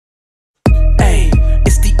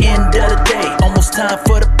time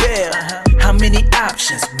for the bell. How many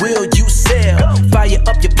options will you sell? Fire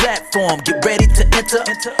up your platform, get ready to enter.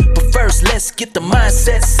 But first, let's get the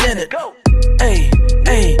mindset centered. Hey,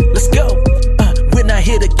 hey, let's go. We're not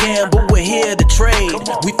here to gamble, we're here to trade.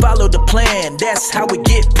 We follow the plan, that's how we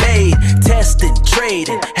get paid. Testing,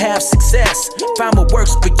 trading, have success. Find what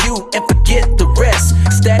works for you and forget the rest.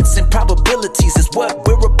 Stats and probabilities is what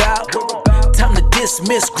we're about. Time to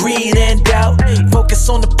dismiss greed and doubt. Focus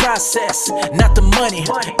on the process, not the money.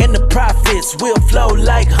 And the profits will flow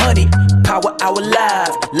like honey. Power Hour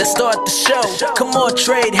Live, let's start the show. Come on,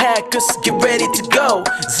 trade hackers, get ready to go.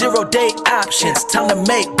 0-day options, time to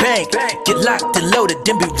make bank. Get locked and loaded,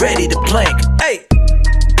 then be ready to plank. Hey!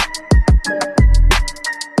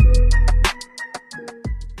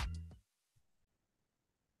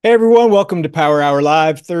 Hey everyone, welcome to Power Hour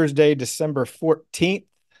Live, Thursday, December 14th.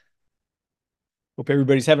 Hope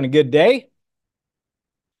everybody's having a good day.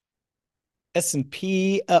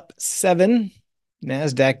 S&P up 7,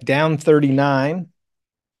 NASDAQ down 39,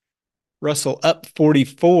 Russell up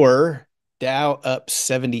 44, Dow up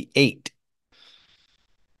 78.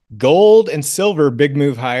 Gold and silver, big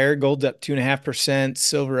move higher. Gold's up 2.5%,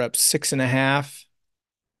 silver up 6.5%.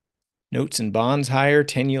 Notes and bonds higher,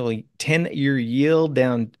 10-year yield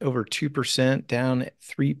down over 2%, down at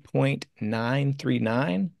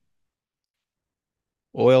 3.939.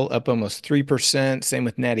 Oil up almost 3%, same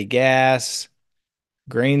with natty gas.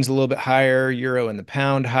 Grain's a little bit higher, euro and the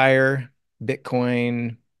pound higher.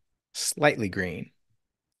 Bitcoin slightly green.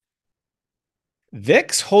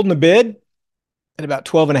 VIX holding a bid at about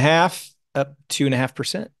 12.5, up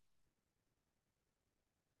 2.5%.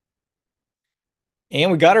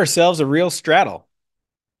 And we got ourselves a real straddle.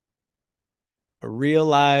 A real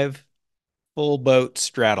live full boat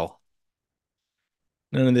straddle.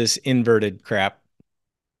 None of this inverted crap.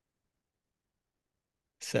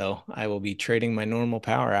 So I will be trading my normal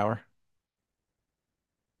power hour.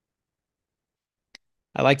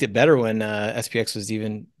 I liked it better when SPX was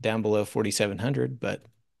even down below 4,700, but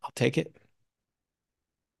I'll take it.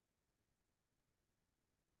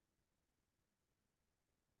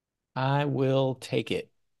 I will take it.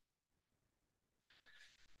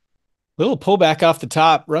 Little pullback off the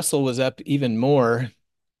top. Russell was up even more.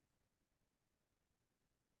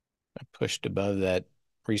 I pushed above that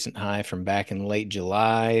recent high from back in late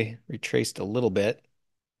July. Retraced a little bit.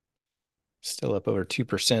 Still up over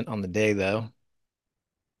 2% on the day, though.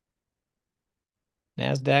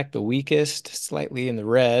 NASDAQ, the weakest, slightly in the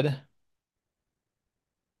red.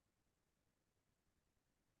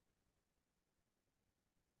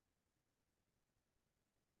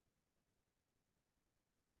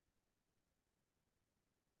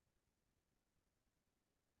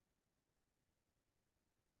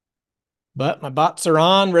 But my bots are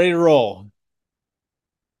on, ready to roll.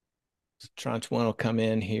 Tranche 1 will come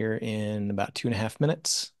in here in about 2.5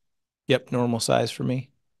 minutes. Yep, normal size for me.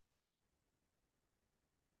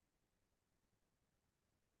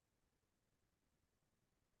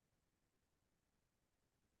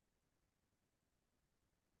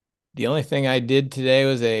 The only thing I did today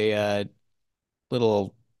was a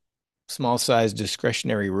little small size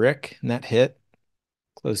discretionary Rick, and that hit.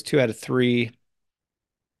 Closed 2 out of 3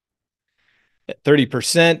 at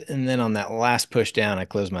 30%. And then on that last push down, I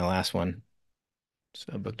closed my last one.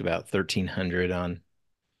 So I booked about 1,300 on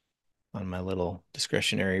my little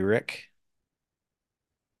discretionary Rick.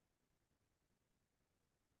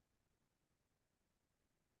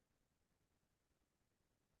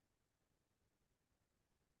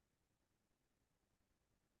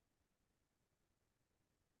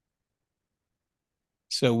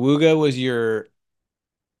 So Wooga was your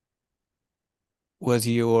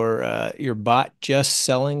bot just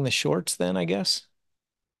selling the shorts then, I guess?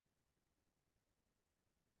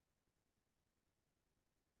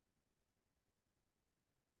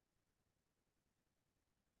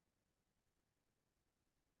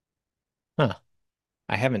 Huh.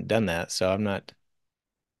 I haven't done that, so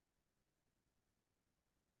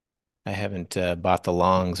I haven't bought the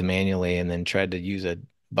longs manually and then tried to use a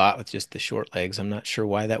bot with just the short legs. I'm not sure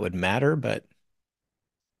why that would matter, but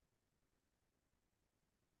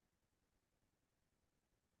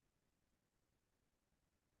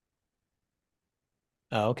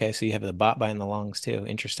oh, okay. So you have the bot buying the longs too.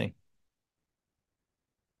 Interesting.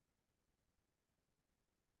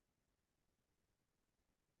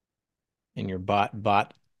 And your bot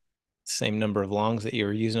bought the same number of longs that you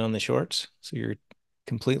were using on the shorts. So you're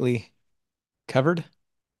completely covered?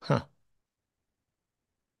 Huh.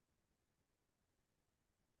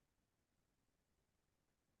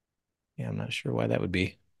 Yeah, I'm not sure why that would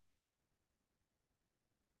be.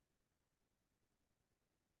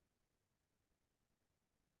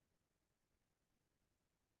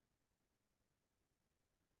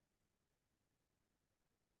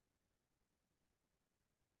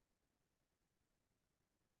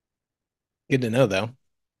 Good to know though.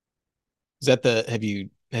 Is that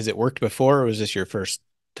has it worked before or was this your first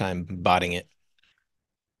time botting it?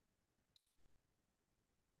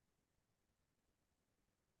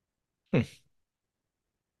 Hmm.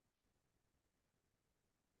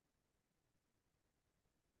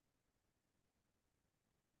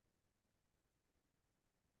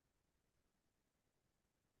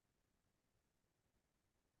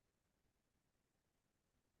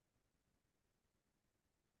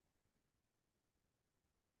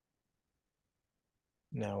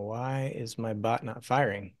 Now, why is my bot not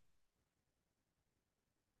firing?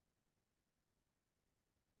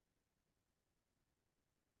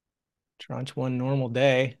 Tranche one normal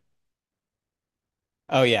day.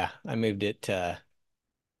 Oh yeah, I moved it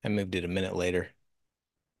a minute later.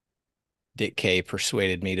 Dick K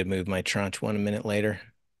persuaded me to move my tranche one a minute later.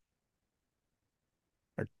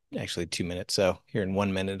 Or actually 2 minutes. So here in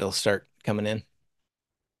 1 minute it'll start coming in.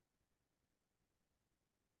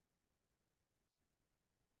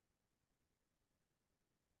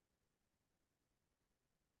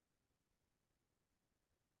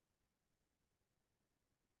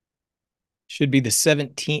 Should be the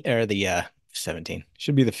 17 or the 17.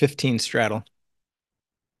 Should be the 15 straddle.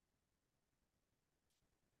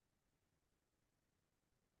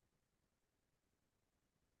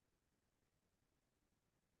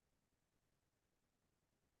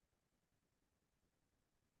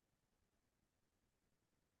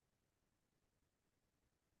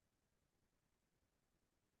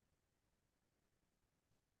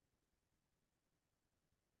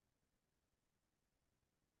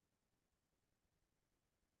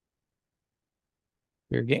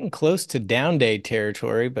 We're getting close to down day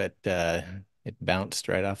territory, but it bounced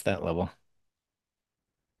right off that level.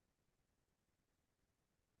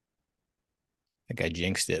 I think I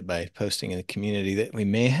jinxed it by posting in the community that we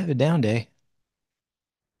may have a down day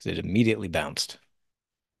because it immediately bounced.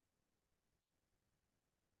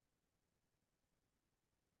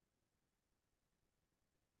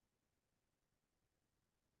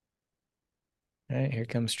 All right, here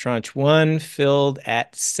comes tranche one filled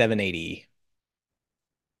at 780.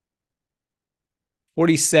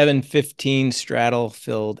 47.15 straddle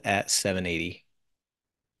filled at 780.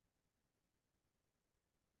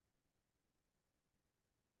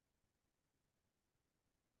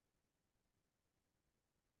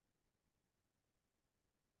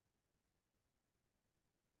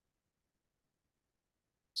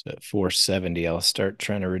 So at 470, I'll start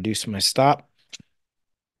trying to reduce my stop.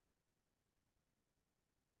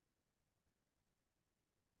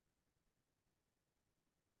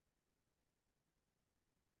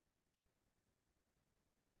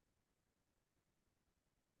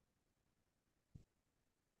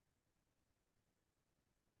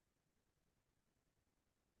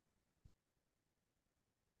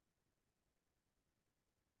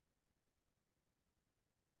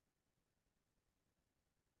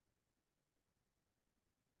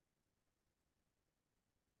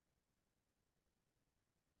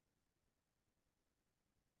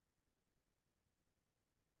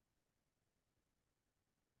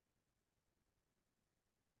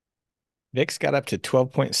 VIX got up to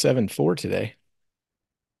 12.74 today.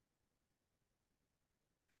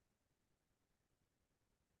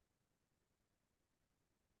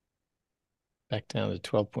 Back down to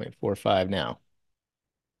 12.45 now.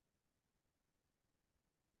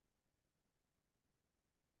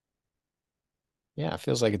 Yeah, it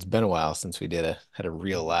feels like it's been a while since we had a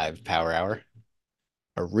real live power hour,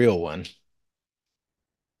 a real one.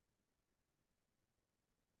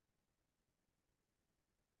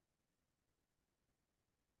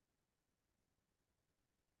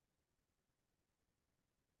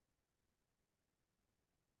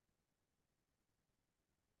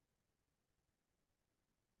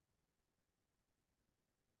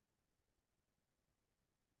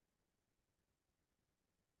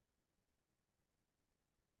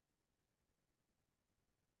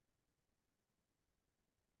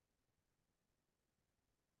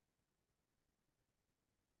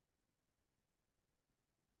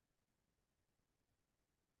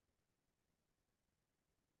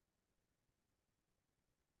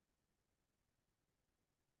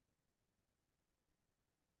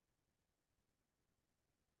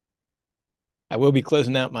 I will be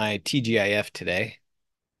closing out my TGIF today.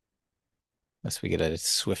 Unless we get a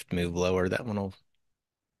swift move lower, that one will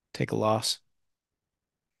take a loss.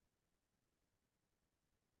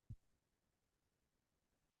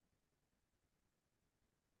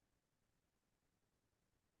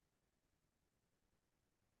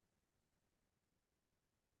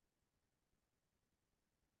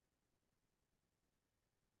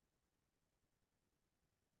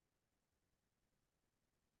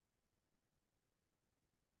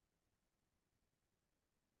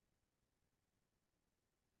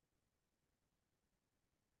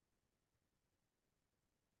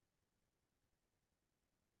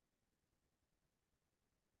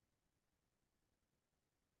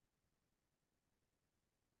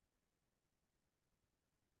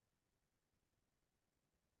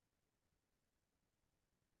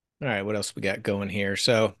 All right, what else we got going here?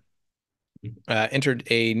 So entered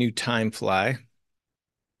a new time fly.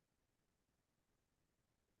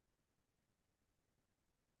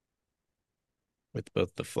 With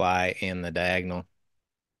both the fly and the diagonal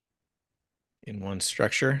in one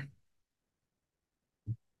structure.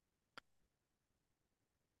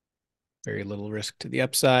 Very little risk to the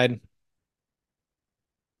upside.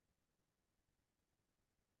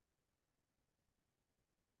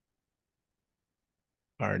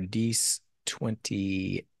 Our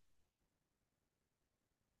D29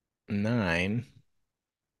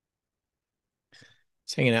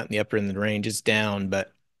 it's hanging out in the upper end of the range. It's down,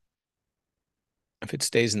 but if it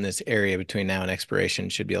stays in this area between now and expiration,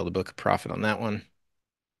 should be able to book a profit on that one.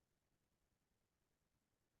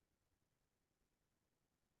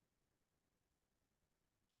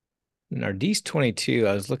 And our D's 22,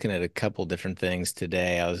 I was looking at a couple different things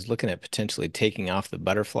today. I was looking at potentially taking off the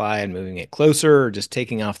butterfly and moving it closer, or just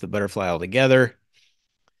taking off the butterfly altogether.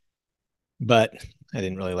 But I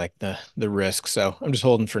didn't really like the risk, so I'm just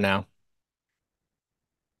holding for now.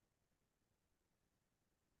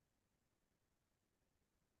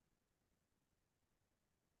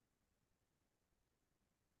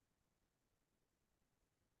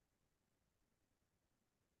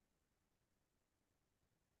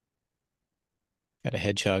 Got a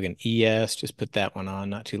hedgehog and ES, just put that one on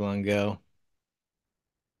not too long ago.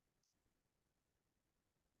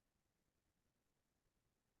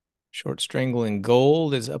 Short strangle in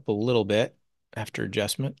gold is up a little bit after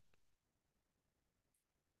adjustment.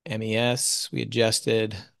 MES, we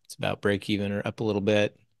adjusted. It's about break even or up a little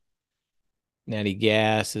bit. Natty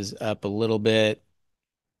gas is up a little bit.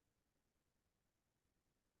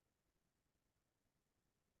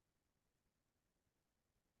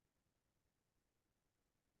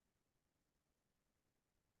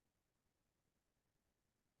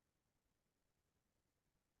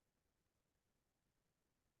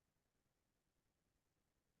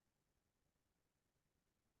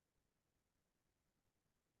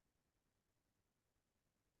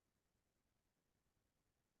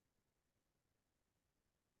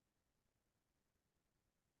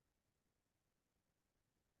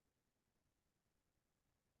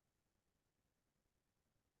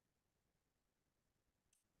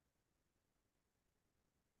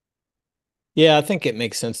 Yeah, I think it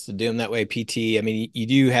makes sense to do them that way, PT. I mean, you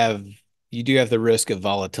do have the risk of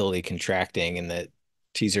volatility contracting and the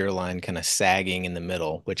T0 line kind of sagging in the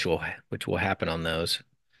middle, which will happen on those.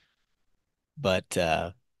 But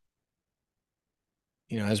as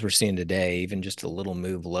we're seeing today, even just a little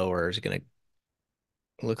move lower is gonna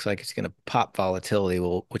looks like it's gonna pop volatility,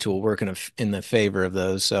 which will work in the favor of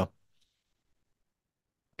those. So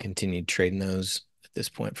continued trading those at this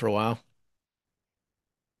point for a while.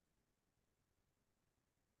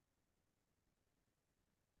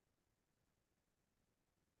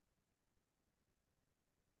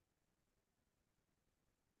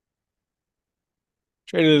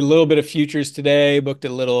 Traded a little bit of futures today, booked a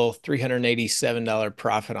little $387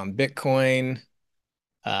 profit on Bitcoin.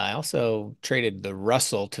 I also traded the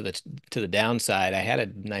Russell to the downside. I had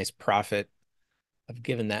a nice profit. I've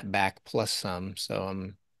given that back plus some, so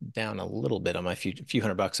I'm down a little bit on my few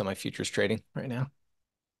 $100 on my futures trading right now.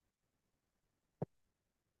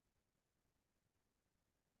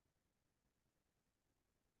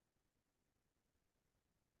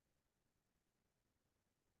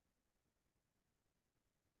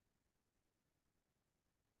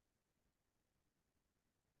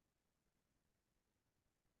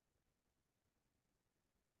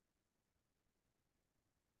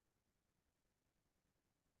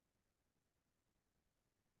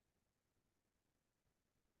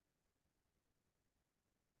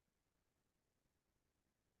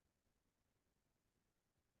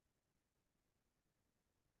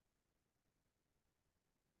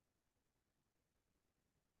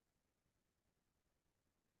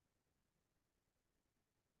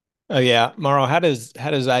 Oh yeah, Maro, how does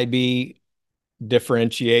IB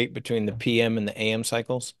differentiate between the PM and the AM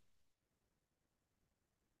cycles?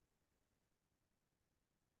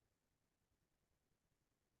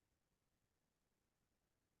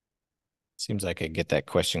 Seems like I get that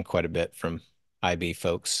question quite a bit from IB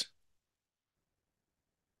folks.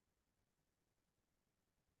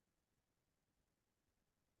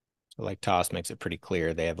 So like Toss makes it pretty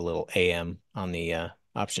clear they have a little AM on the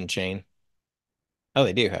option chain. Oh,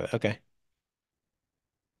 they do have it. Okay.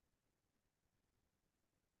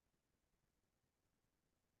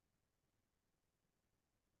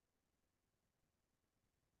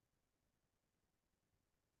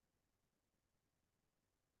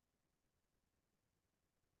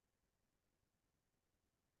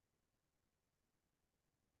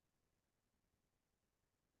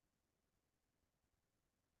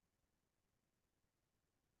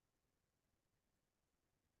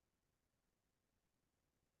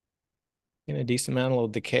 a decent amount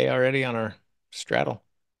of decay already on our straddle.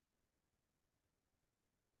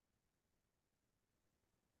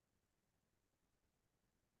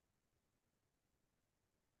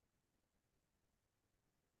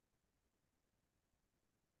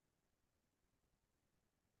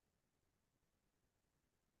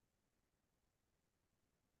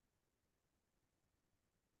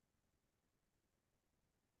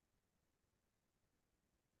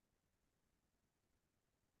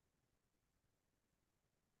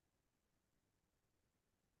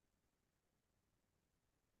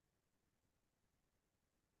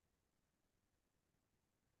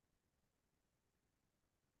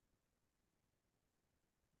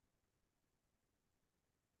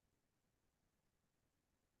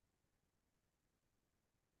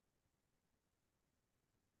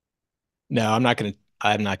 No, I'm not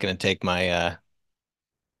gonna take my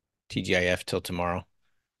TGIF till tomorrow,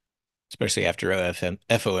 especially after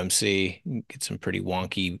FOMC. Get some pretty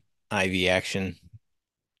wonky IV action.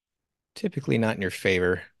 Typically not in your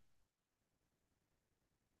favor.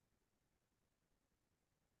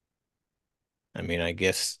 I mean, I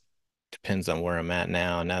guess depends on where I'm at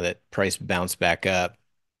now. Now that price bounced back up.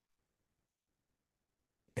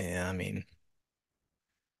 Yeah, I mean,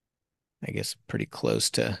 I guess pretty close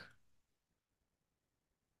to,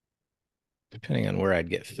 depending on where I'd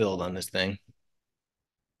get filled on this thing.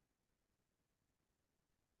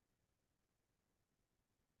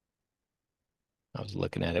 I was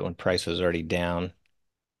looking at it when price was already down.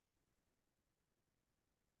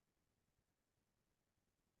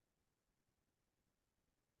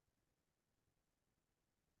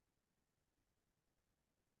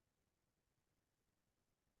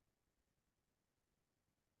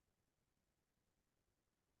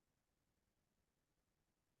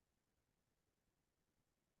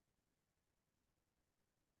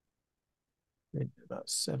 About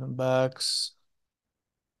 $7.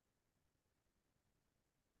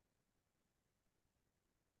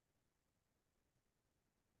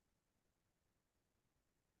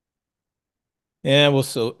 Yeah, we'll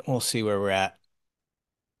see where we're at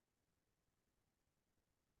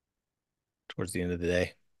towards the end of the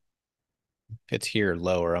day. If it's here or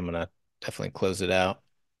lower, I'm gonna definitely close it out.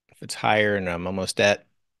 If it's higher and I'm almost at,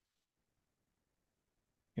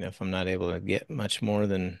 if I'm not able to get much more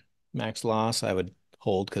than max loss, I would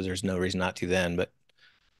hold because there's no reason not to then, but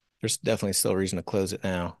there's definitely still a reason to close it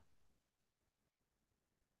now.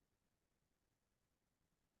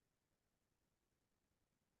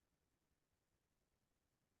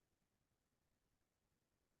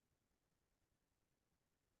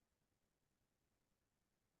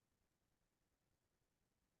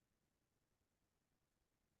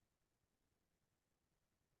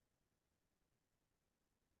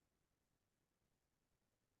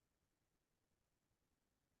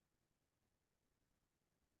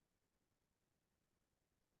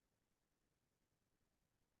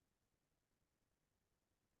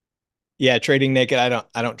 Yeah, trading naked,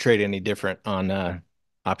 I don't trade any different on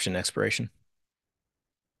option expiration.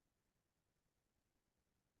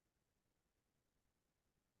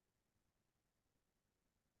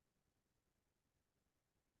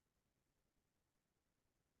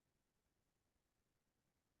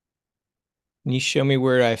 Can you show me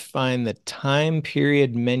where I find the time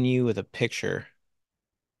period menu with a picture?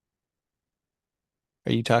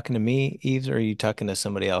 Are you talking to me, Eves, or are you talking to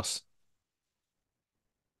somebody else?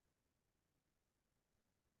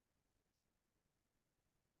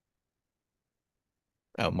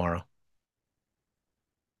 Oh, Morrow.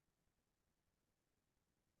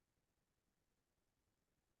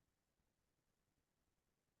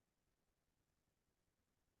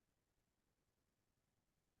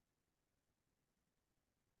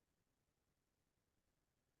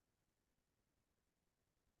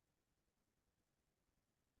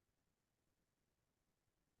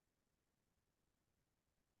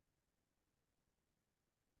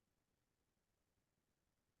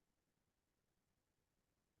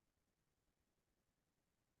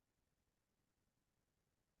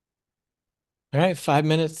 All right, 5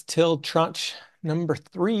 minutes till tranche number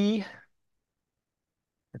 3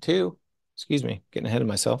 or 2. Excuse me, getting ahead of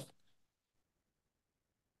myself.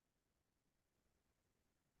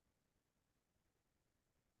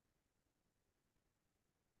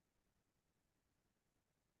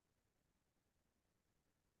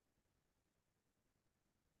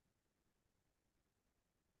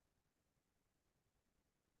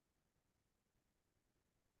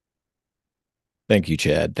 Thank you,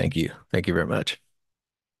 Chad. Thank you. Thank you very much.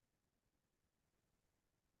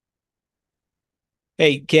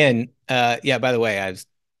 Hey, Ken, yeah, by the way, I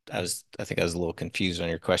think I was a little confused on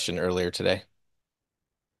your question earlier today.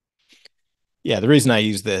 Yeah, the reason I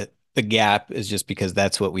use the gap is just because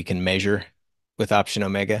that's what we can measure with option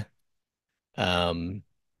omega. Um,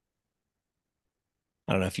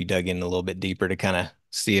 I don't know if you dug in a little bit deeper to kind of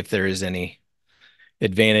see if there is any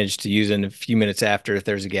advantage to using a few minutes after if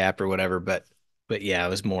there's a gap or whatever, but yeah, it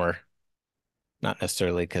was more not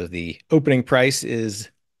necessarily because the opening price is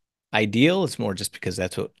ideal. It's more just because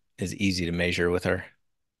that's what is easy to measure with our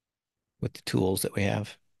with the tools that we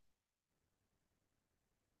have.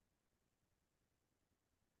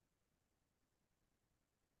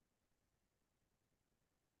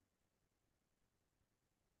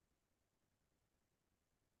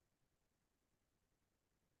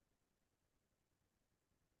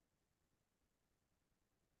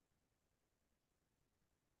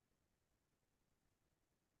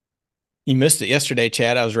 You missed it yesterday,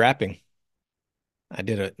 Chad. I was rapping. I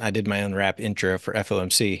did my own rap intro for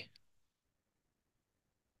FOMC.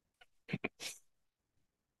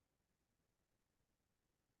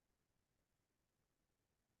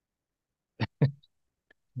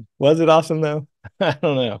 Was it awesome though? I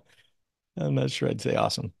don't know. I'm not sure I'd say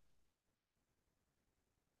awesome.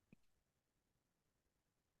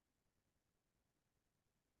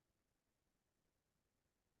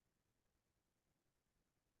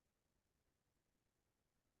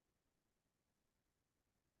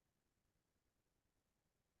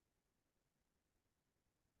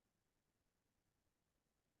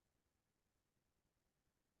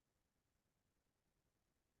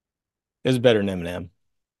 It was better than Eminem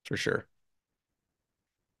for sure.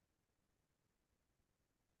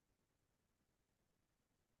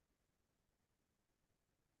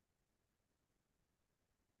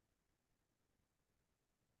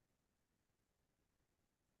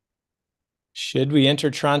 Should we enter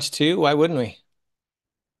tranche two? Why wouldn't we? Looks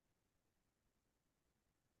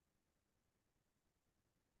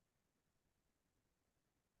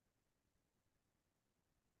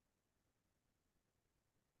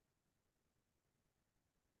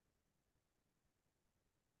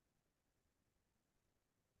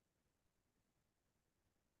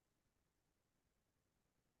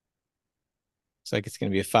like it's going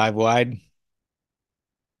to be a five wide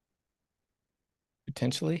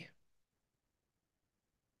potentially.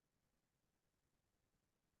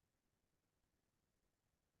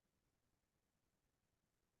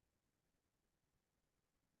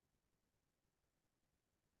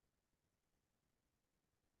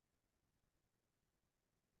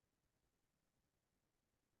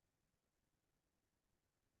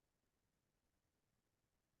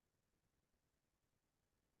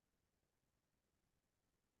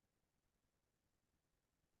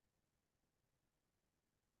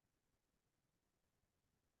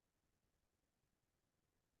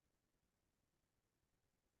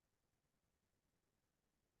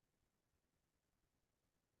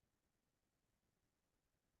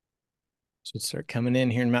 Should start coming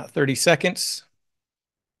in here in about 30 seconds.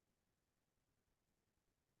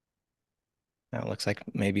 Now it looks like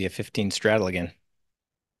maybe a 15 straddle again.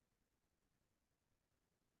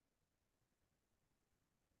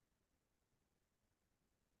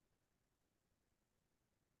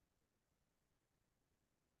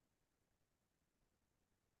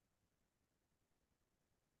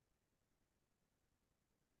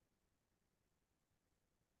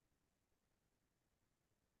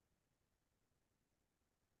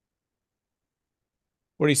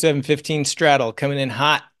 Forty-seven 15 straddle coming in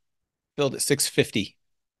hot, filled at 650.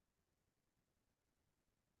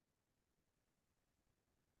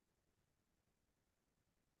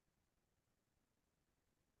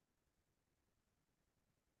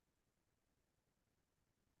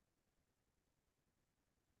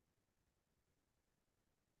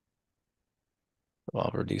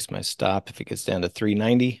 I'll reduce my stop if it gets down to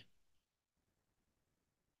 390.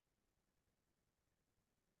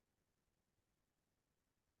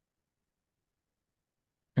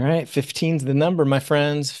 All right, 15's the number, my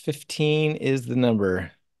friends. 15 is the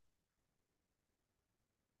number.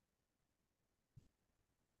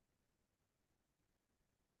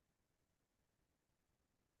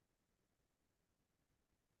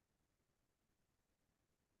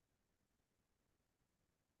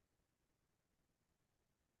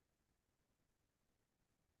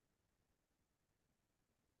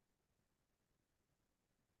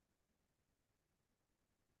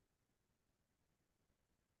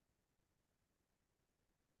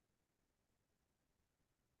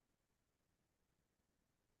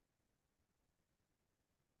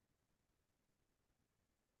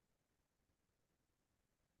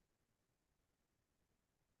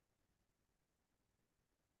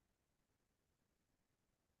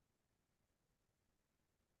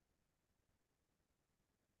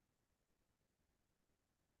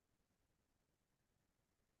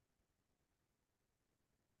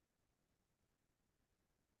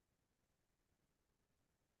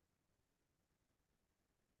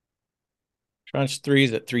 Tranche 3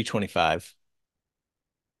 is at 325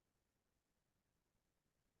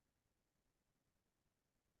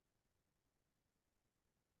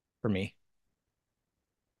 for me.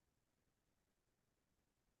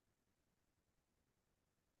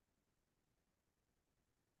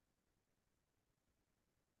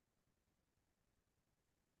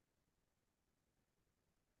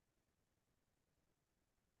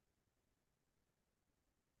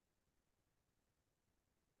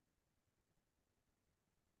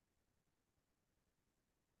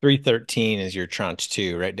 $313 is your tranche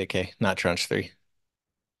 2, right, DK? Not tranche 3.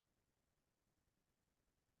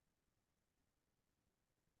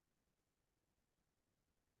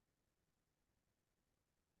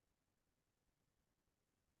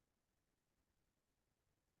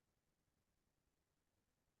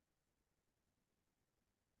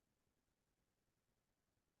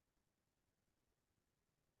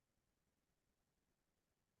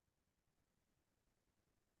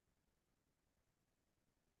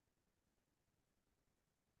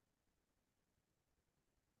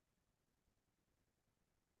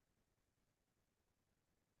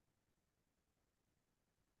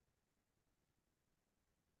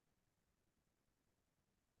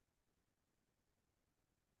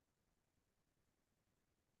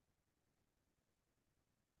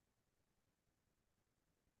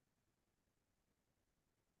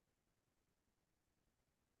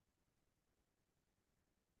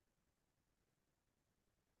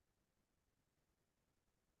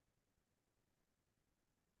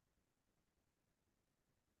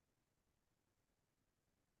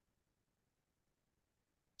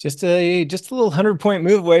 Just a little 100-point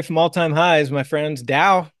move away from all-time highs, my friends.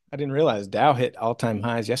 Dow, I didn't realize Dow hit all-time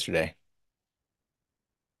highs yesterday.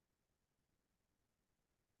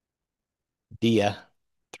 DIA,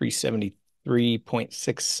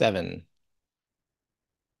 373.67.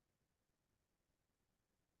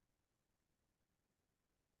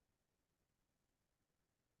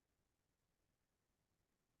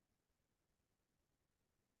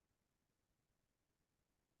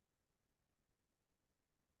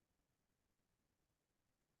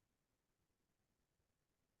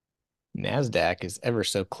 NASDAQ is ever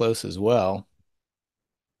so close as well.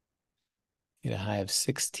 Hit a high of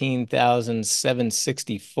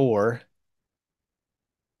 16,764.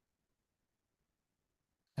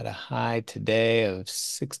 At a high today of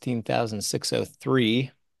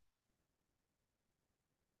 16,603.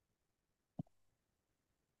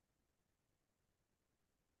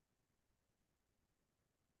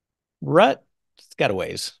 RUT, it's got a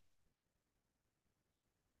ways.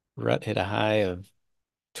 RUT hit a high of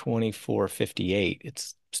 2458.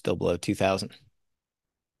 It's still below 2,000.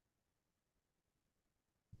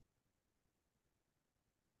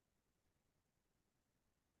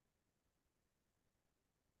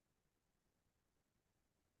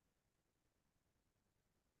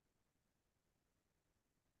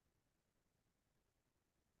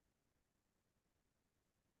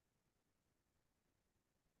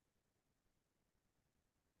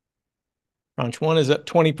 Tranche 1 is up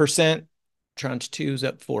 20%. Tranche 2 is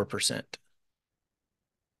up 4%.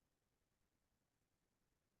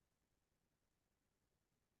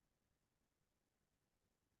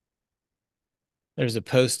 There's a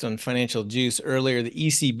post on Financial Juice earlier. The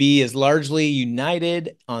ECB is largely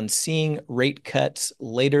united on seeing rate cuts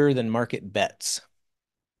later than market bets.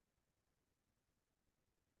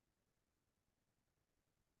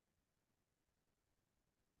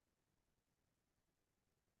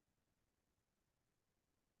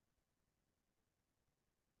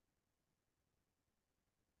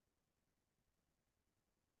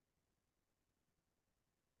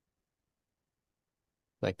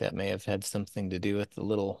 Like that may have had something to do with the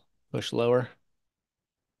little push lower.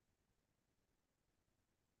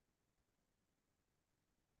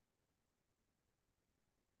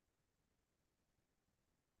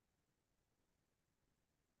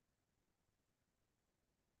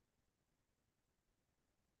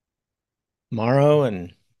 Morrow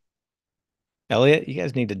and Elliott, you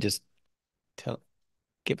guys need to just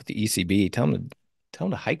get with the ECB. Tell them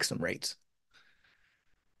to hike some rates.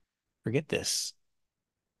 Forget this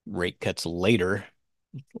rate cuts later.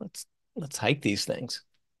 Let's hike these things.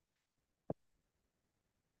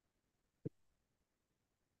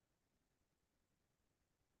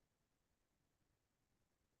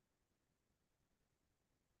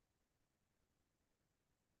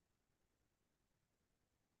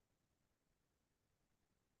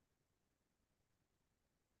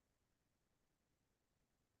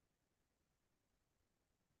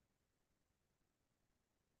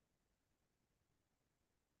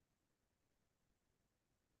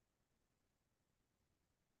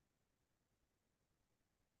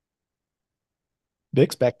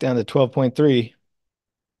 VIX back down to 12.3.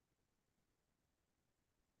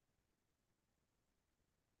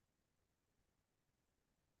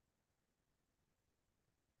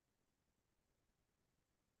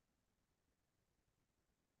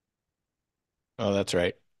 Oh, that's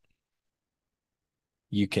right.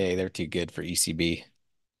 UK, they're too good for ECB.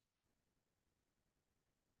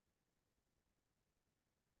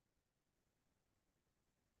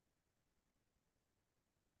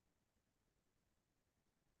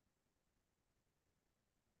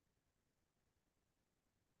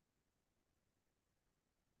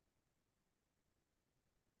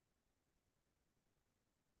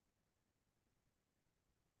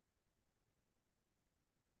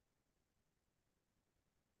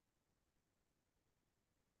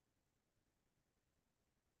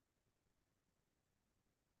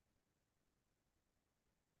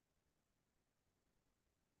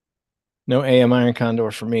 No AM Iron Condor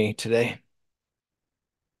for me today.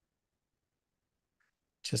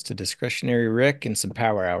 Just a discretionary Rick and some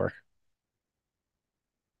power hour.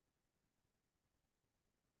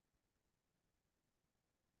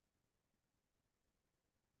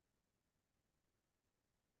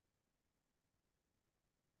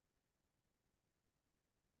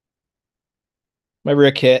 My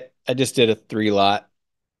Rick hit. I just did a 3 lot.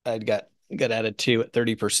 I got added 2 at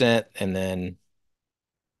 30%, and then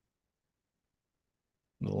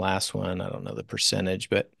the last one, I don't know the percentage,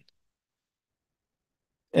 but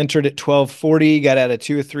entered at 1240, got out of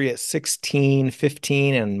 2 or 3 at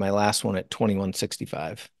 1615, and my last one at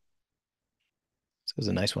 2165. So it was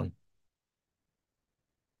a nice one.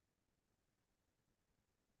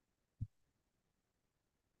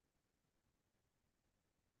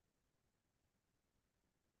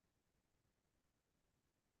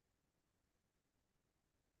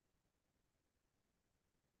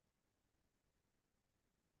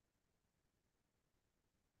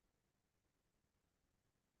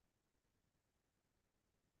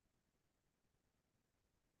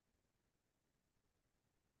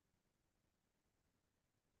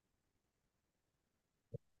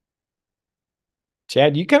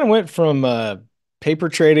 Chad, you kind of went from paper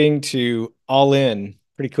trading to all in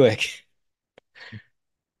pretty quick.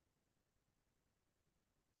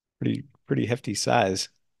 Pretty hefty size.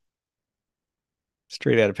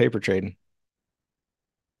 Straight out of paper trading.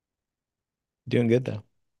 Doing good though.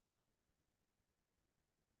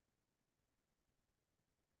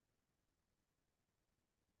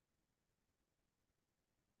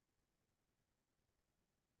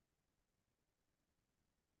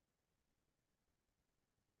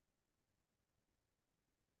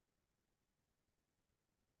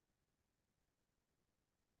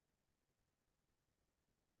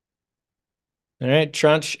 All right,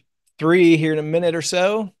 tranche 3 here in a minute or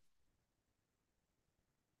so.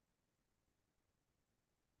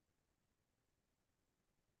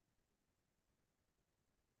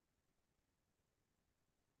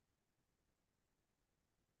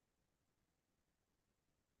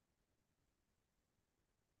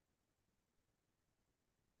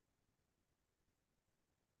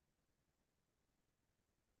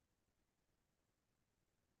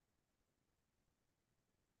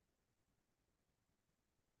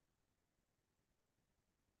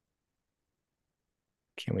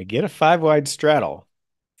 Can we get a 5-wide straddle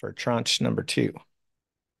for tranche number 2?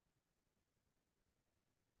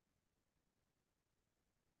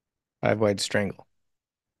 5-wide strangle.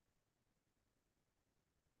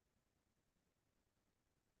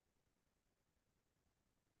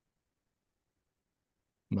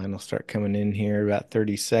 Mine will start coming in here about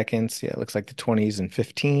 30 seconds. Yeah, it looks like the 20s and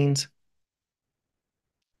 15s.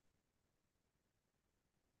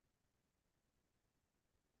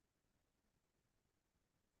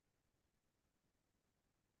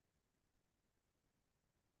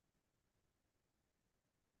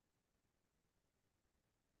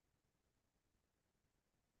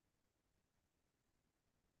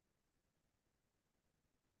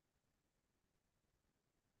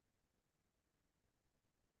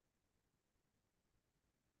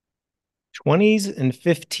 Twenties and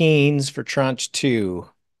 15s for tranche 2.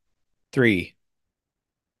 3.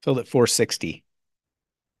 Filled at 460.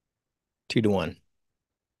 2-1.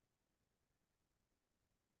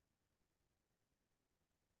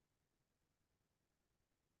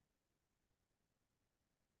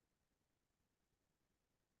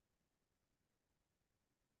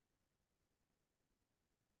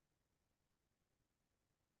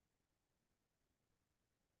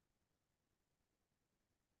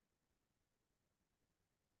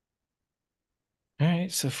 All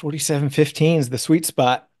right, so 47.15 is the sweet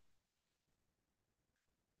spot.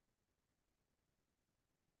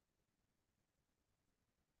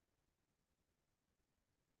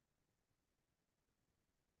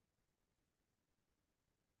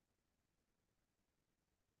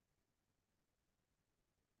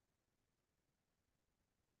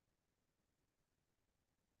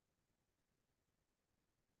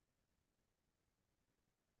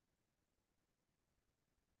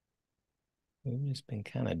 We've just been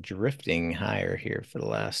kind of drifting higher here for the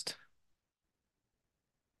last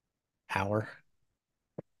hour.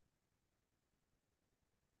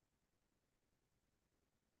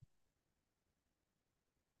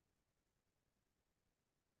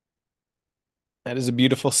 That is a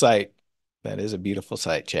beautiful sight. That is a beautiful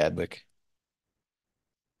sight, Chadwick.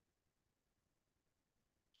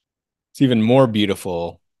 It's even more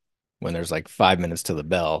beautiful when there's like 5 minutes to the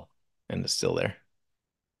bell and it's still there.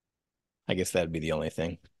 I guess that'd be the only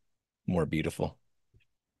thing more beautiful.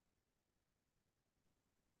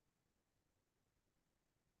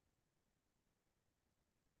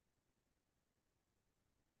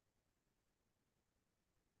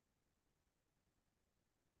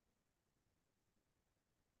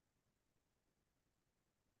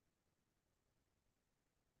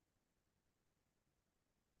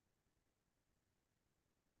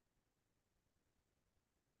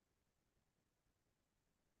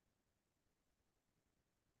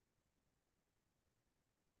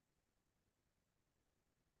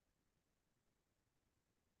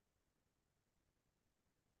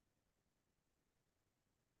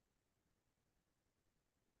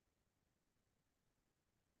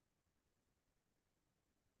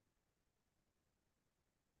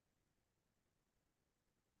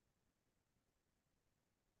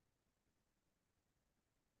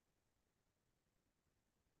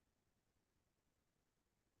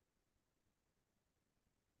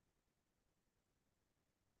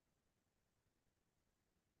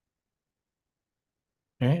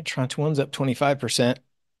 All right, tranche one's up 25%.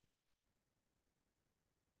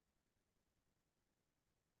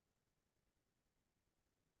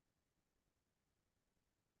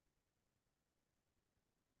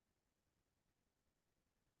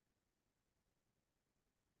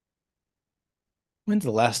 When's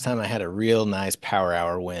the last time I had a real nice power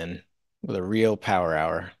hour win with a real power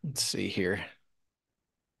hour? Let's see here.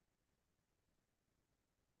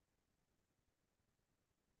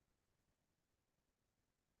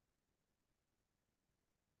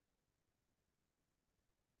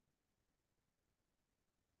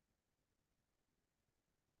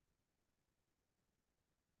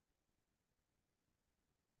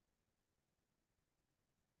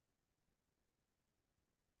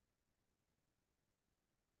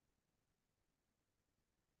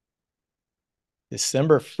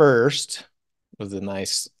 December 1st was a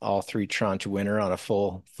nice all three tranche winner on a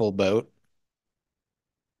full boat.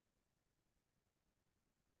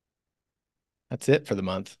 That's it for the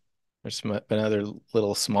month. There's been other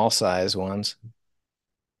little small size ones. I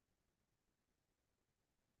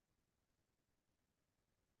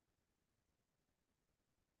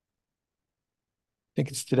think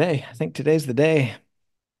it's today. I think today's the day.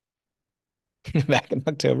 Back in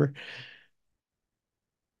October.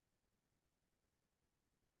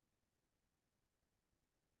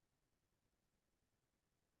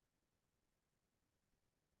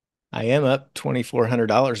 I am up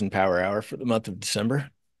 $2,400 in power hour for the month of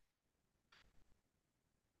December.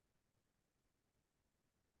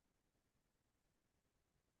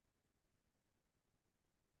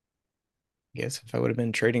 Guess if I would have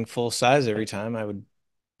been trading full size every time,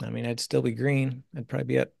 I mean, I'd still be green. I'd probably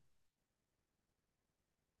be up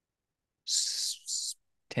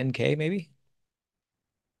 10K maybe.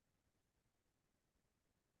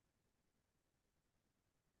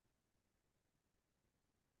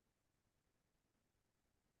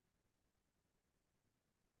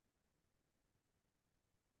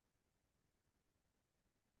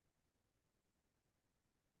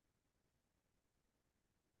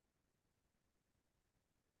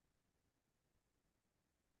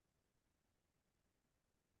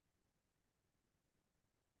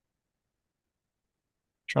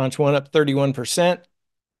 Tranche one up 31%.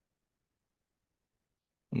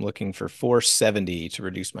 I'm looking for 470 to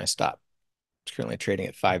reduce my stop. It's currently trading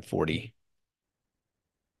at 540.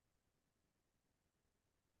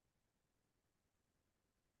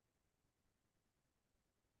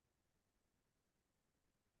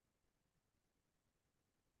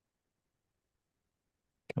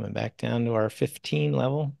 Coming back down to our 15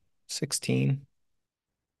 level, 16.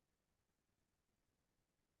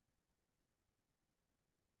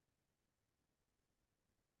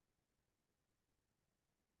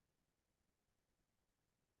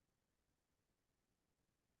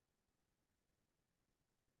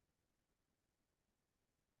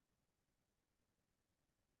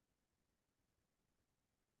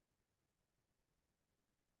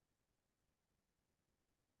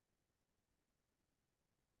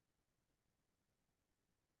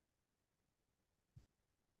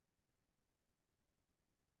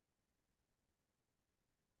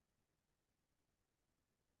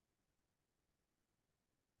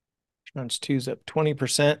 Tranche two's up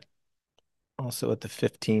 20%, also at the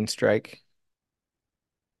 15 strike.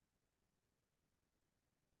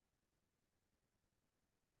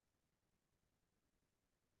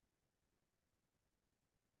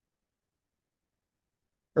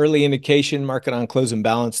 Early indication, market on close and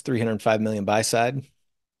balance, 305 million buy side.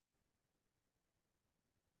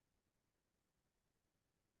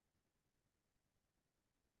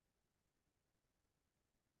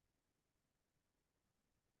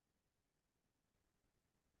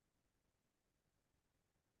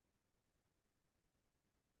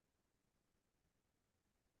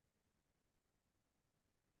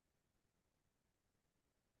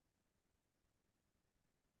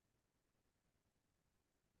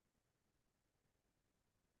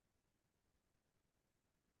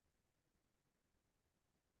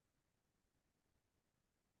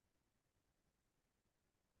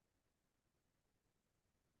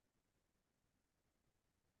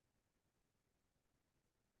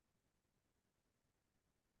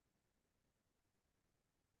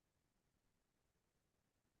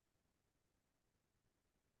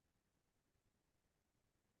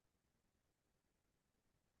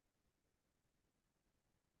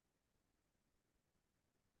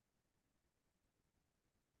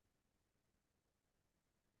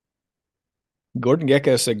 Gordon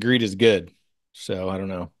Gekko said greed is good. So I don't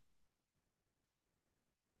know.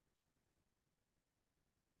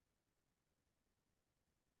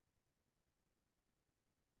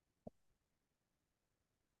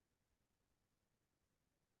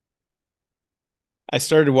 I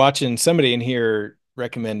started watching, somebody in here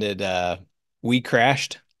recommended We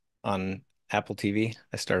Crashed on Apple TV.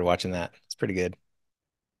 I started watching that. It's pretty good.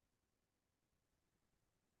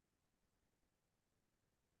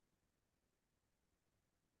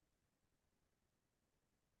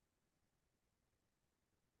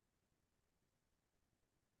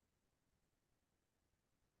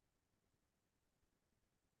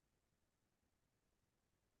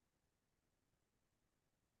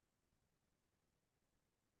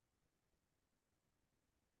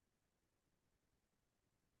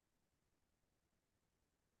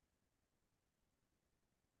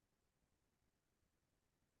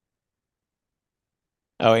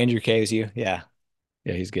 Oh, Andrew K is you? Yeah.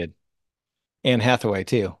 Yeah, he's good. Anne Hathaway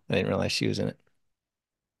too. I didn't realize she was in it.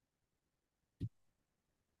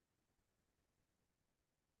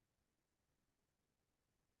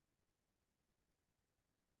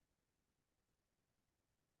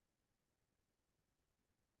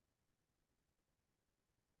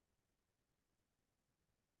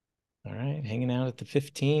 All right, hanging out at the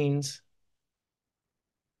 15s.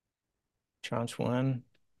 Tranche one.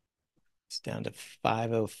 It's down to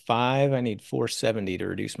 505. I need 470 to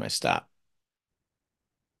reduce my stop.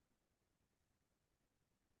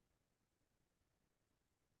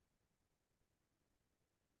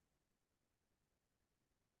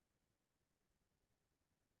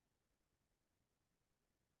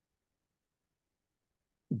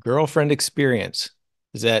 Girlfriend experience.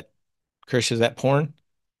 Is that, Chris, is that porn?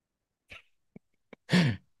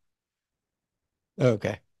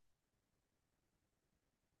 Okay.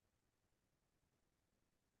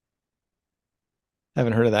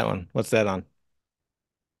 Haven't heard of that one. What's that on?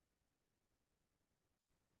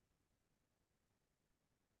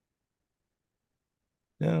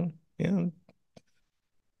 No, yeah,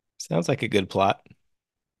 sounds like a good plot.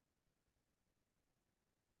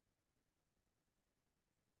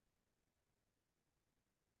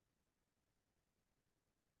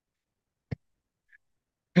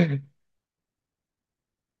 I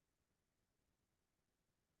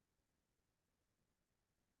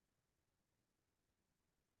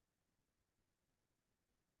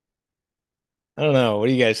don't know. What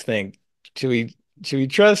do you guys think? Should we should we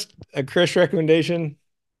trust a Chris recommendation?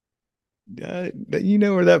 You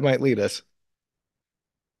know where that might lead us.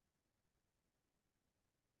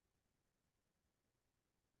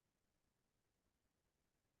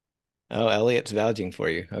 Oh, Elliot's vouching for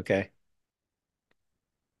you. Okay.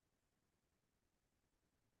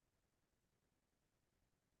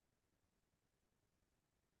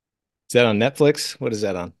 Is that on Netflix? What is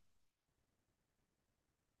that on?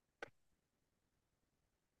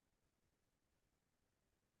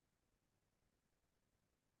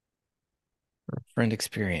 Friend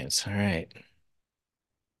experience. All right.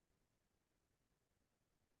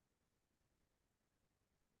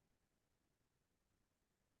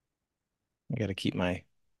 I got to keep my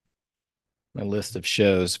list of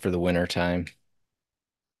shows for the winter time.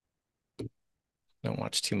 Don't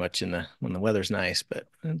watch too much in the when the weather's nice, but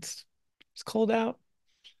it's cold out.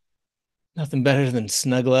 Nothing better than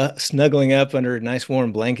snuggling up under a nice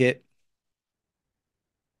warm blanket.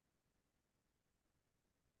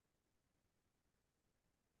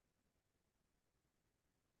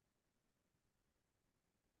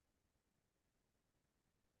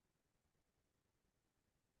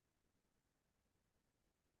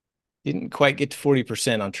 Didn't quite get to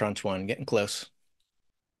 40% on tranche one, getting close.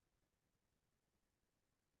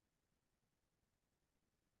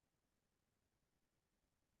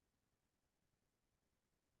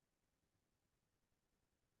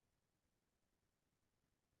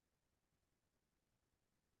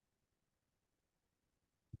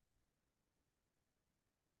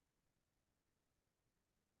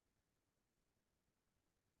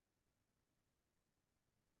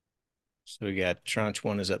 So we got tranche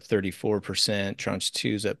one is up 34%, tranche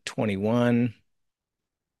two is up 21,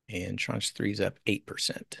 and tranche three is up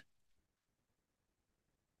 8%.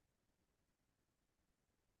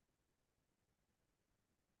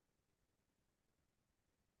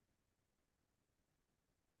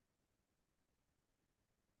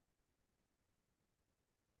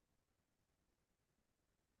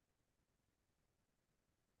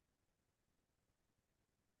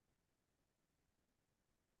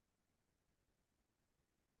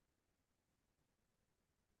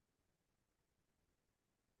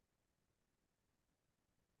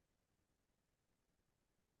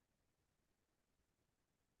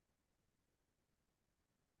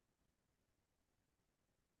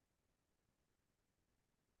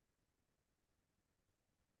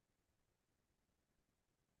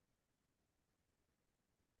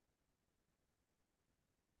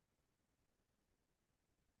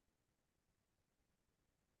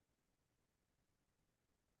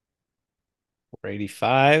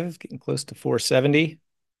 $485, getting close to 470.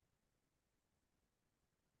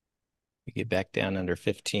 We get back down under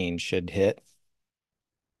 15, should hit.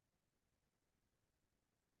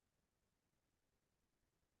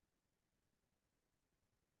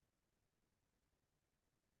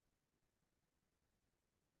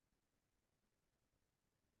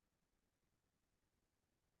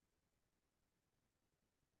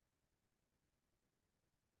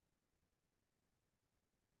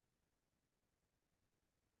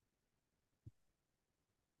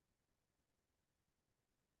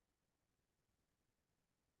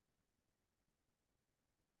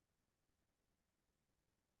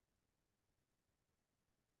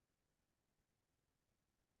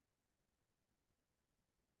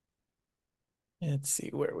 Let's see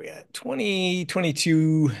where we at.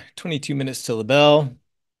 22 minutes till the bell.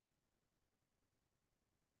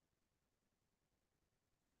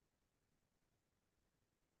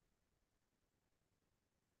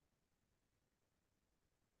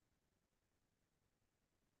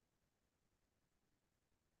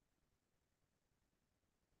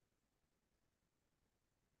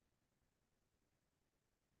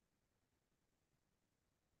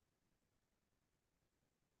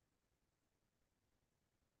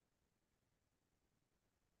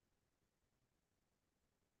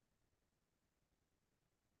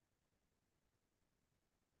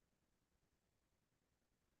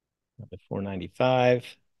 At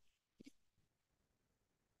 495.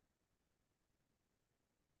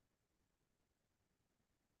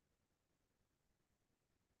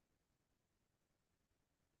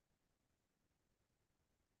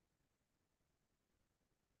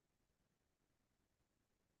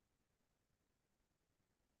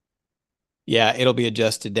 Yeah, it'll be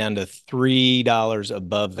adjusted down to $3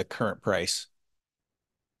 above the current price.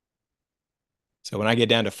 So when I get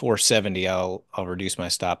down to 470, I'll reduce my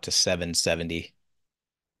stop to 770.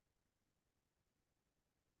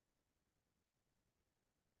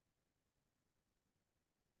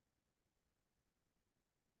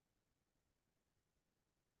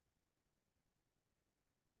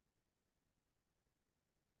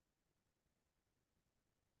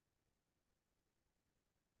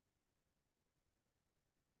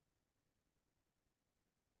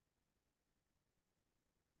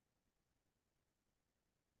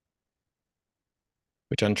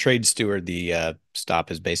 Which on Trade Steward, the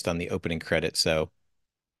stop is based on the opening credit. So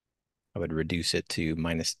I would reduce it to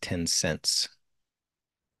minus 10 cents.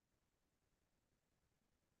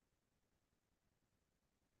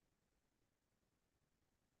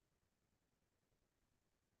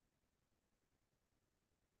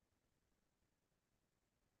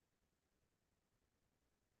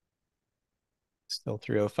 Still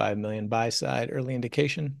 305 million buy side, early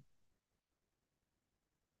indication.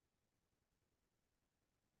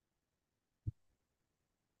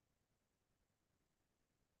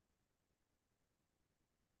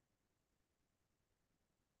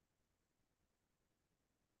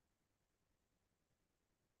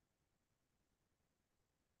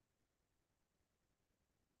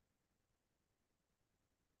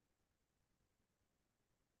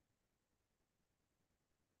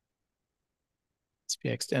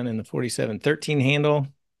 SPX down in the 47.13 handle.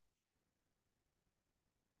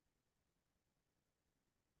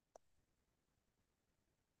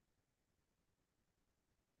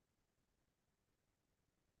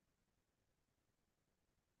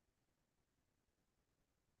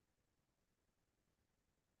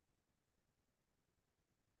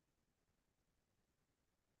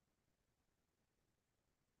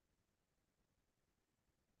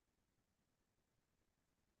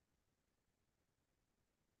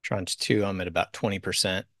 Tranche 2, I'm at about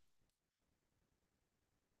 20%.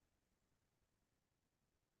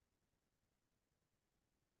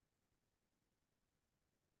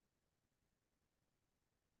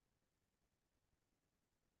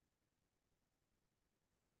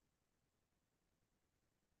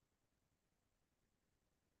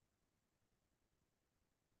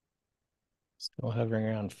 Still hovering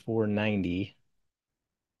around 490.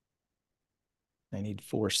 I need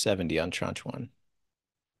 470 on tranche 1.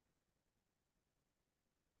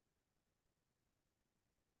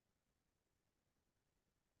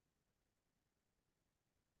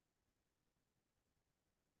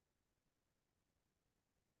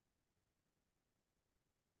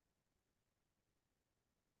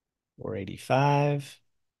 $485.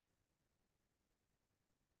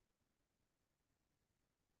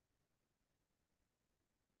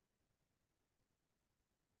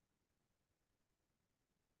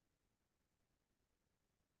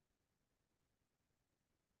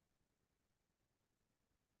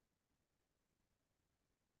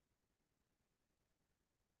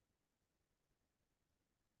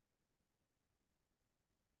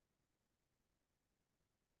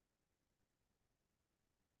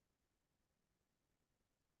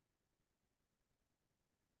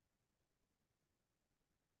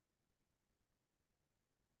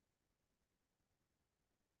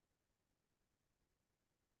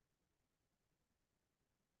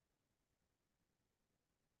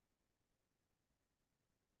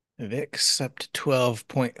 VIX up to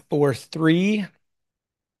 12.43.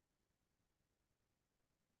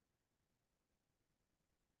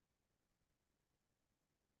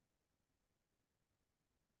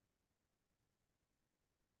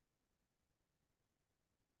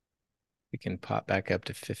 We can pop back up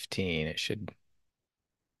to 15. It should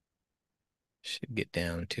get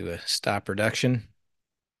down to a stop reduction.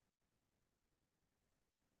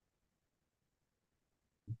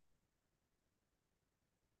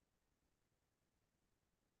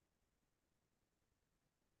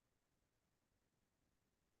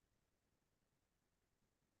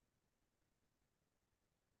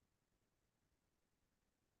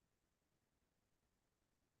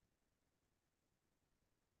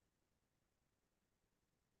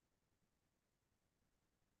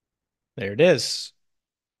 There it is.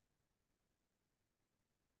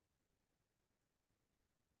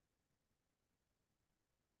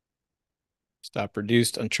 Stop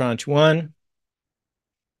reduced on tranche 1.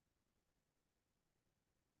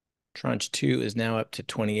 Tranche 2 is now up to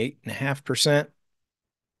 28.5%.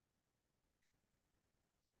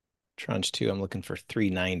 Tranche 2, I'm looking for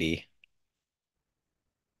 390.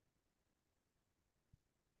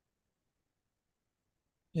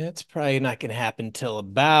 Yeah, it's probably not going to happen till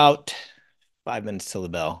about 5 minutes till the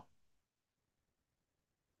bell.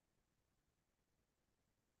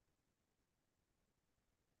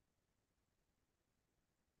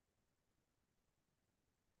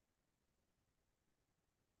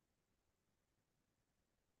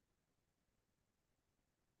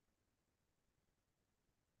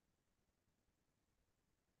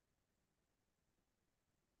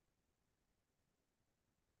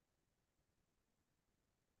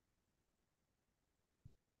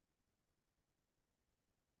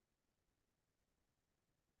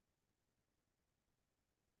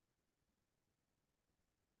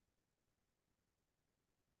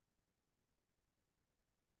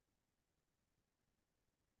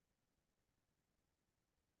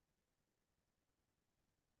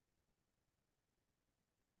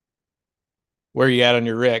 Where are you at on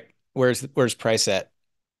your Rick? Where's price at?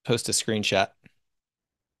 Post a screenshot.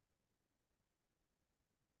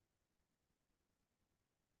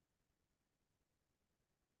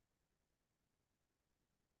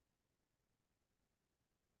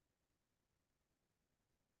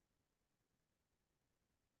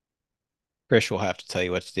 Krish will have to tell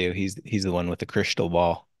you what to do. He's the one with the crystal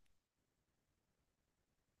ball.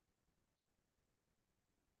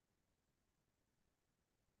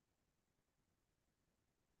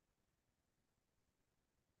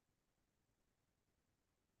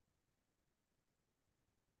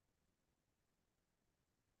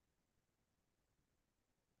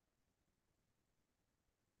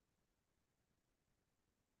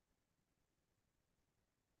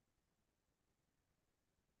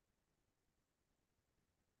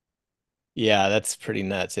 Yeah, that's pretty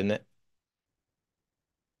nuts, isn't it?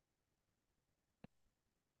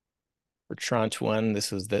 For tranche 1,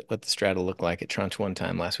 this was what the straddle looked like at tranche 1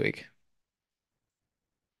 time last week.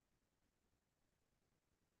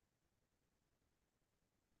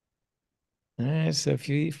 All right, so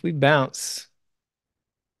if we bounce,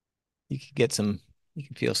 you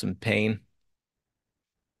could feel some pain.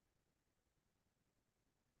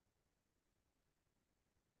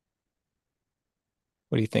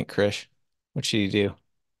 What do you think, Krish? What should you do?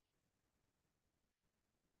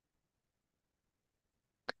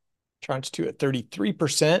 Tranche 2 at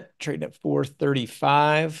 33%, trading at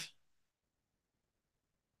 435.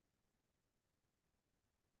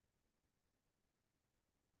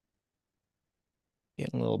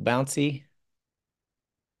 Getting a little bouncy.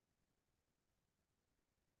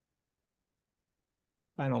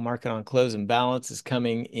 Final market on close and balance is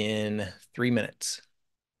coming in 3 minutes.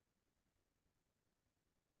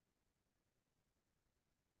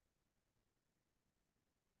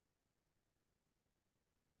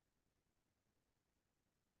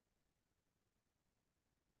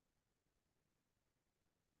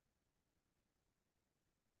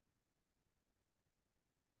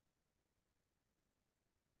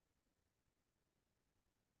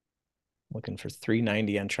 Looking for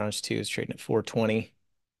 390 on tranche 2. Is trading at 420.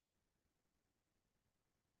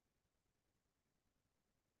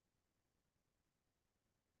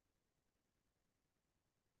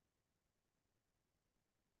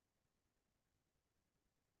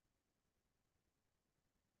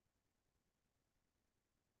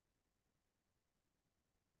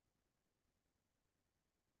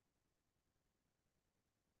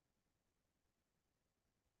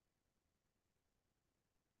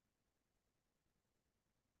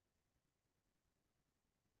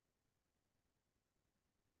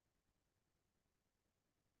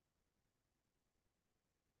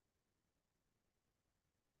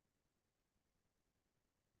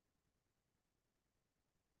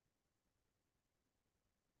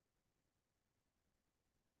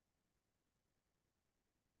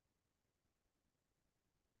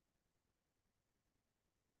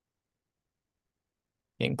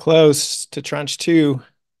 Getting close to tranche 2.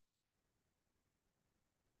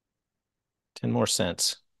 10 more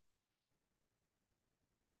cents.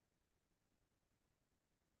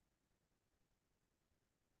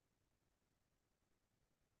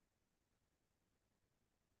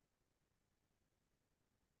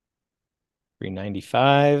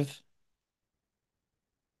 $3.95.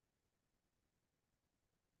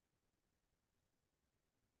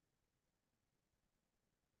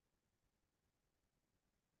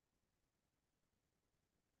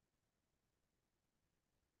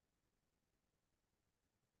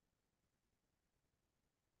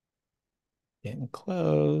 Getting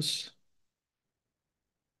close.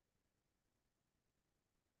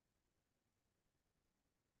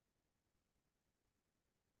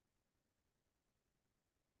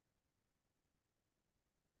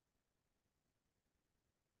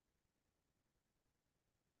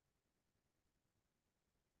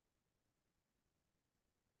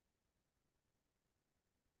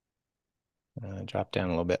 Drop down a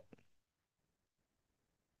little bit.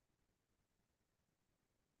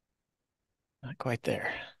 Not quite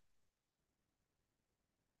there.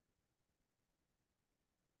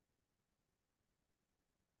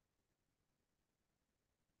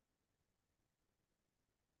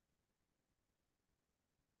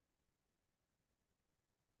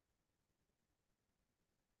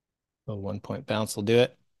 A 1 point bounce will do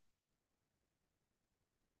it.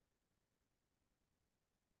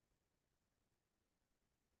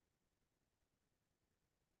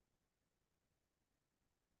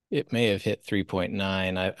 It may have hit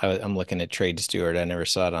 3.9. I'm looking at Trade Steward. I never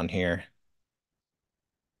saw it on here.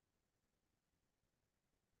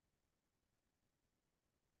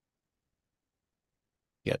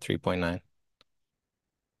 Yeah, 3.9.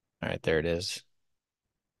 All right, there it is.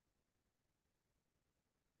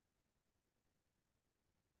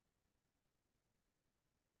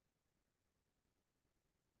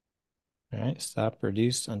 All right, stop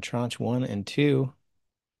reduced on tranche 1 and 2.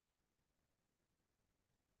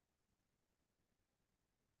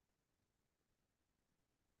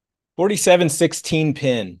 $47.16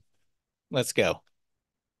 pin. Let's go.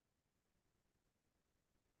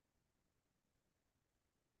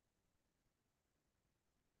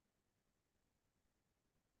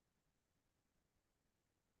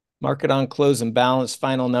 Market on close and balance.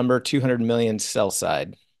 Final number 200 million sell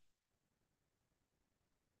side.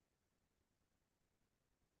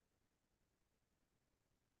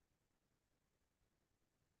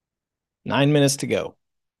 Nine minutes to go.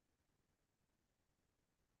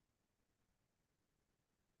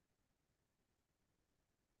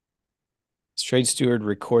 Does Trade Steward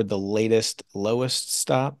record the latest lowest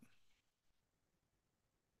stop?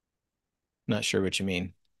 Not sure what you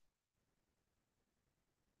mean.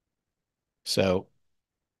 So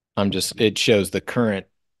it shows the current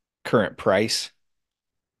price,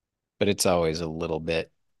 but it's always a little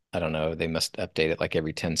bit, I don't know, they must update it like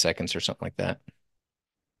every 10 seconds or something like that.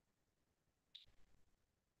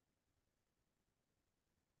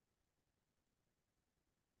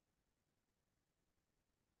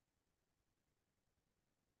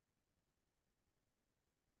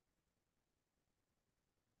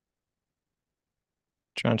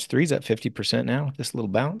 Tranche three's at 50% now with this little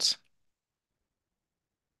bounce.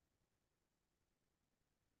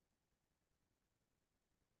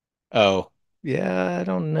 Oh, yeah, I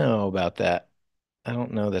don't know about that. I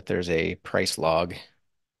don't know that there's a price log.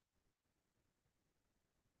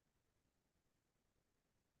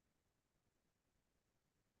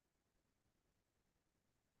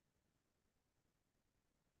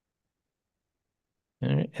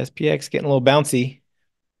 All right, SPX getting a little bouncy.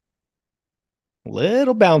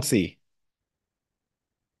 Little bouncy.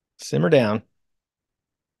 Simmer down.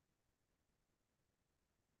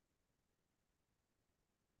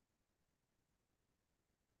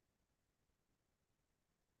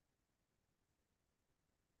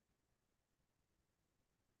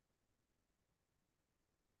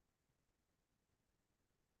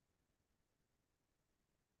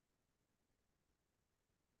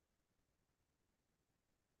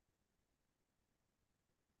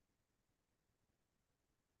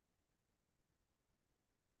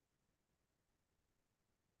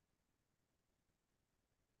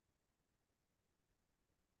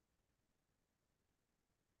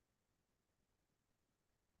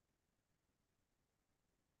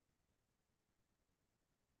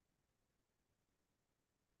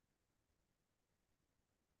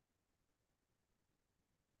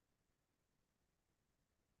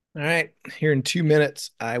 All right, here in 2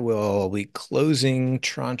 minutes, I will be closing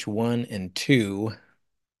tranche one and two.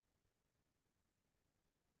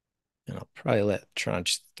 And I'll probably let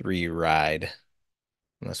tranche three ride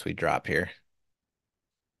unless we drop here.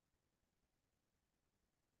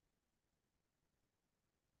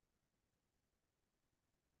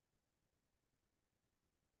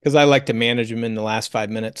 Because I like to manage them in the last 5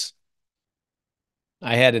 minutes.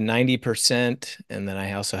 I had a 90%, and then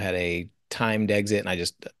I also had a timed exit, and I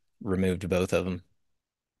just removed both of them.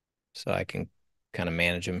 So I can kind of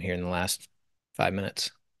manage them here in the last 5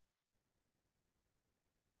 minutes.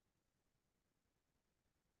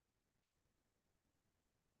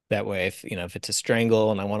 That way, if it's a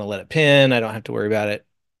strangle and I want to let it pin, I don't have to worry about it,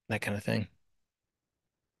 that kind of thing.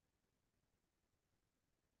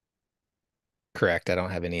 Correct. I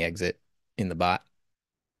don't have any exit in the bot.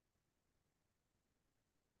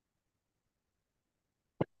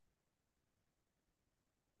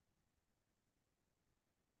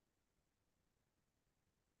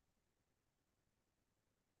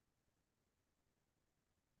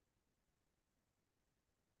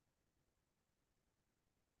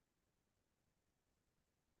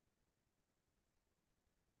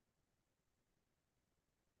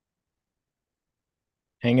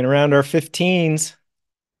 Hanging around our 15s.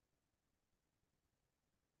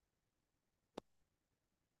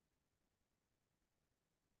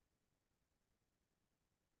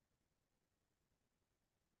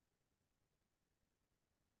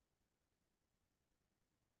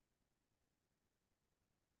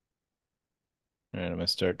 All right, I'm going to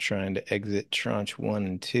start trying to exit tranche one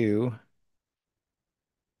and two.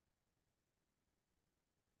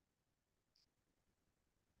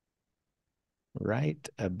 Right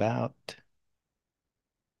about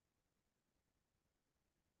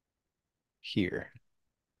here.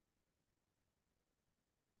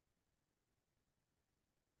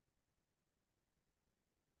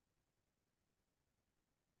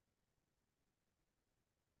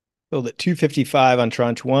 Filled at 255 on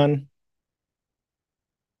tranche one.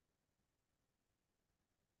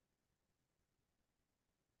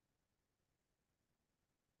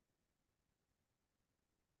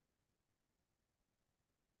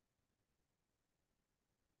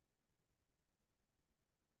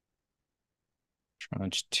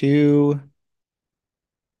 Tranche two.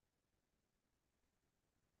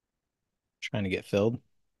 Trying to get filled.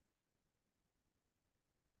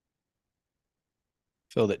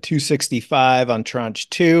 Filled at 265 on tranche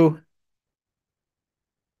two.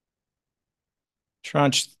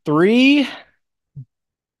 Tranche three.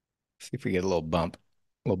 See if we get a little bump,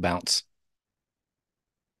 a little bounce.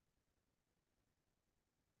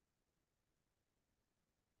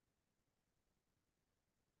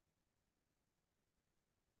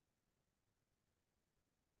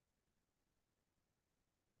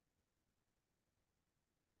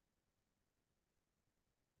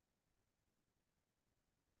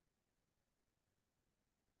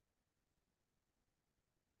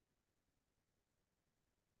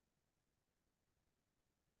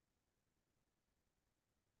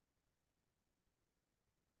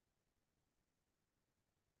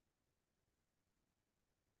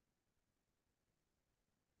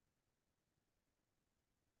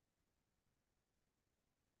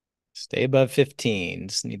 Stay above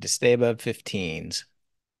 15s. Need to stay above 15s.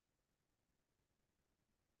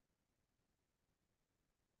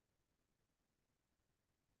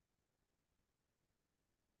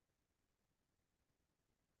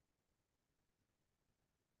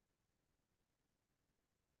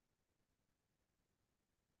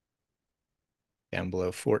 Down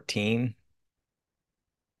below 14.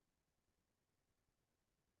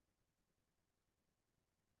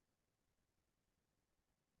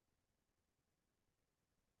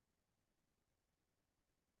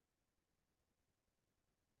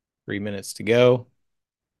 Three minutes to go.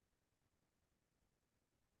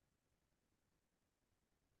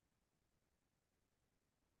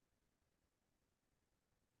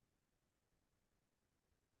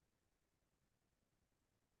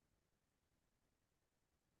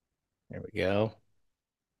 There we go.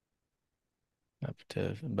 Up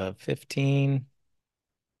to above 15.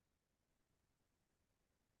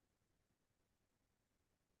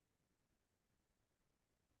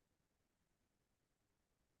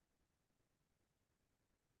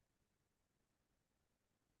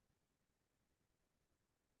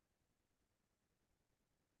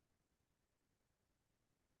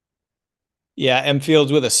 Yeah, M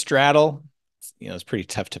fields with a straddle. It's pretty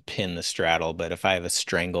tough to pin the straddle, but if I have a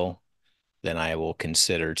strangle, then I will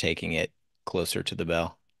consider taking it closer to the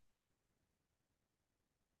bell,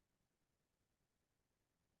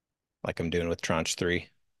 like I'm doing with tranche 3.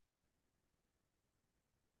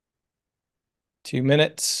 2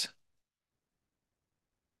 minutes.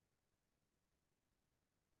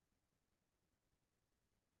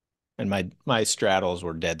 And my straddles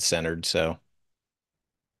were dead centered, so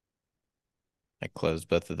I closed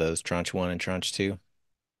both of those, tranche 1 and tranche 2.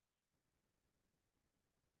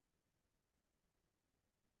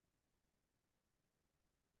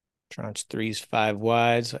 Tranche 3's 5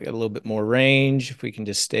 wide, so I got a little bit more range. If we can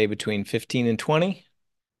just stay between 15 and 20.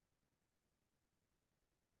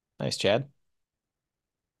 Nice, Chad.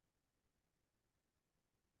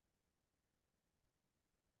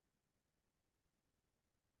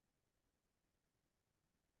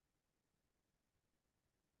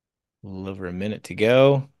 A little over a minute to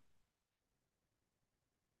go.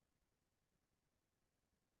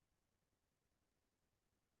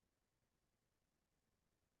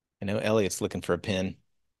 I know Elliot's looking for a pin.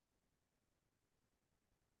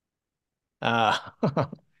 Ah.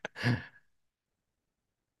 All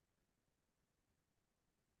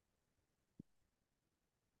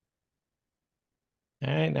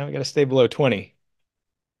right, now we got to stay below 20.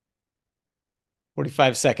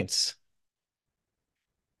 45 seconds.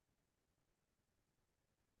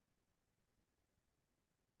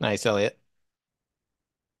 Nice, Elliot.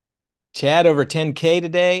 Chad over 10K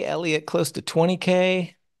today. Elliot close to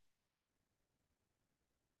 20K.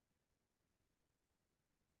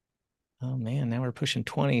 Oh man, now we're pushing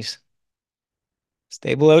 20s.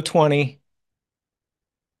 Stay below 20.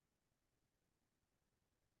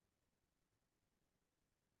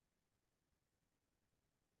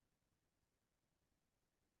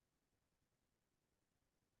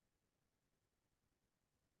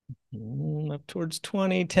 Up towards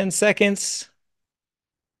 20, 10 seconds.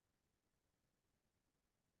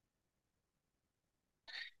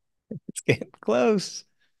 It's getting close.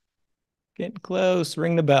 Getting close.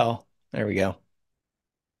 Ring the bell. There we go.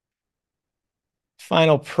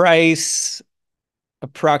 Final price,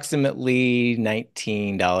 approximately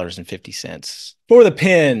 $19.50 for the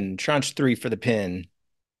pin. Tranche 3 for the pin.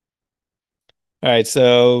 All right,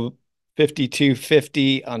 so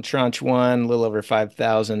 52.50 on tranche 1, a little over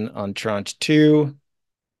 5,000 on tranche 2,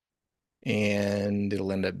 and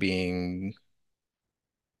it'll end up being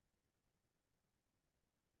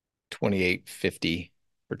 28.50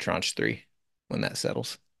 for tranche 3 when that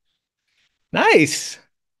settles. Nice.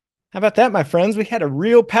 How about that, my friends? We had a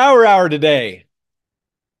real power hour today.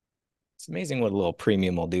 It's amazing what a little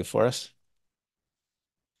premium will do for us.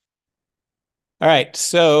 All right,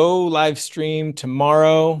 so live stream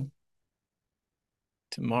tomorrow.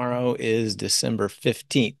 Tomorrow is December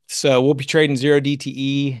 15th. So we'll be trading 0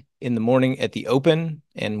 DTE in the morning at the open,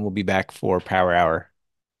 and we'll be back for power hour.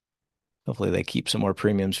 Hopefully they keep some more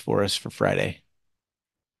premiums for us for Friday.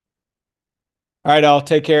 All right, all.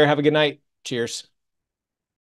 Take care. Have a good night. Cheers.